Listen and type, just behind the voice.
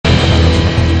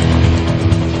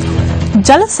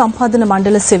ජල සම්පාදන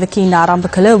මණ්ඩල සේවකීන් ආරම්භ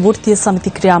කළ වෘත්තීය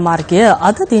සමිති ක්‍රියාමාර්ගය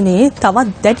අද දිනේ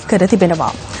තවත් දැඩි කර තිබෙනවා.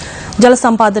 ජල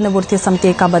සම්පාදන වෘත්තීය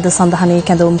සමිතියේ කබද සඳහනේ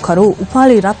කැඳවුම්කරු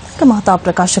උපාලි රත්නික මහතා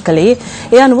ප්‍රකාශ කළේ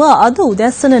ඒ අනුව අද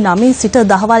උදැසන 9 සිට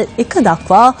දහවල් 1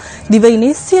 දක්වා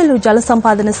දිවයිනේ සියලු ජල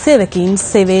සම්පාදන සේවකීන්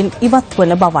සේවයෙන් ඉවත්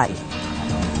වන බවයි.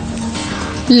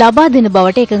 ලබා දෙන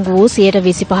බවට එකඟ වූ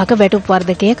 25% වැටුප්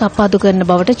වර්ධකය කප්පාදු කරන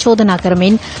බවට චෝදනා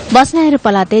කරමින් බස්නාහිර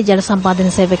පළාතේ ජල සම්පාදන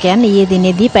සේවකයන් ඊයේ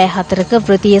දිනේදී පැය 4ක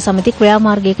වෘත්තීය සමිති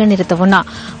ක්‍රියාමාර්ගයක නිරත වුණා.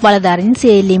 බලධාරීන්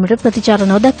සිය ඉල්ලීමට ප්‍රතිචාර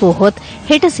නොදක්වුවහොත්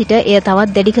හෙට සිට එය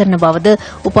තවත් දැඩි කරන බවද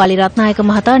උපාලි රත්නායක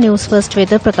මහතා නිවුස් ෆර්ස්ට්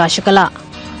වෙත ප්‍රකාශ කළා.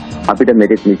 අපිට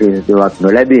මෙතෙක් නිසි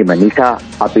නොලැබීම නිසා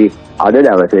අපි අද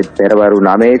දවසේ පෙරවරු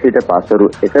 9 සිට පස්වරු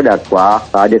 1 දක්වා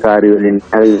රාජකාරී වලින්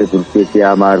වෘත්තීය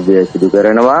ක්‍රියාමාර්ගය සිදු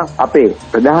කරනවා. අපේ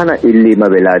ප්‍රධාන ඉල්ලීම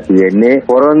වෙලා තියෙන්නේ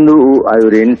පොරොන්දු වූ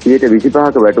අයුරින්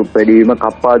 25% වැටුප් වැඩිවීම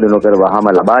කප්පාදු නොකර වහම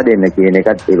ලබා දෙන්න කියන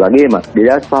එකත් ඒ වගේම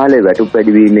 2015 වැටුප්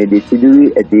වැඩිවීමේදී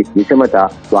සිදුවී ඇති විෂමතා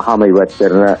වහම ඉවත්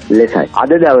කරන ලෙසයි.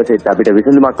 අද දවසේත් අපිට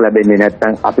විසඳුමක් ලැබෙන්නේ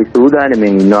නැත්නම් අපි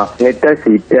සූදානම්ෙන් ඉන්නවා හෙට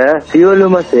සිට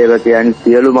සියලුම සේවකයන්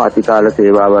සියලුම අතිකාල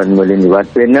සේවාවන් වලින්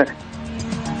ඉවත් වෙන්න.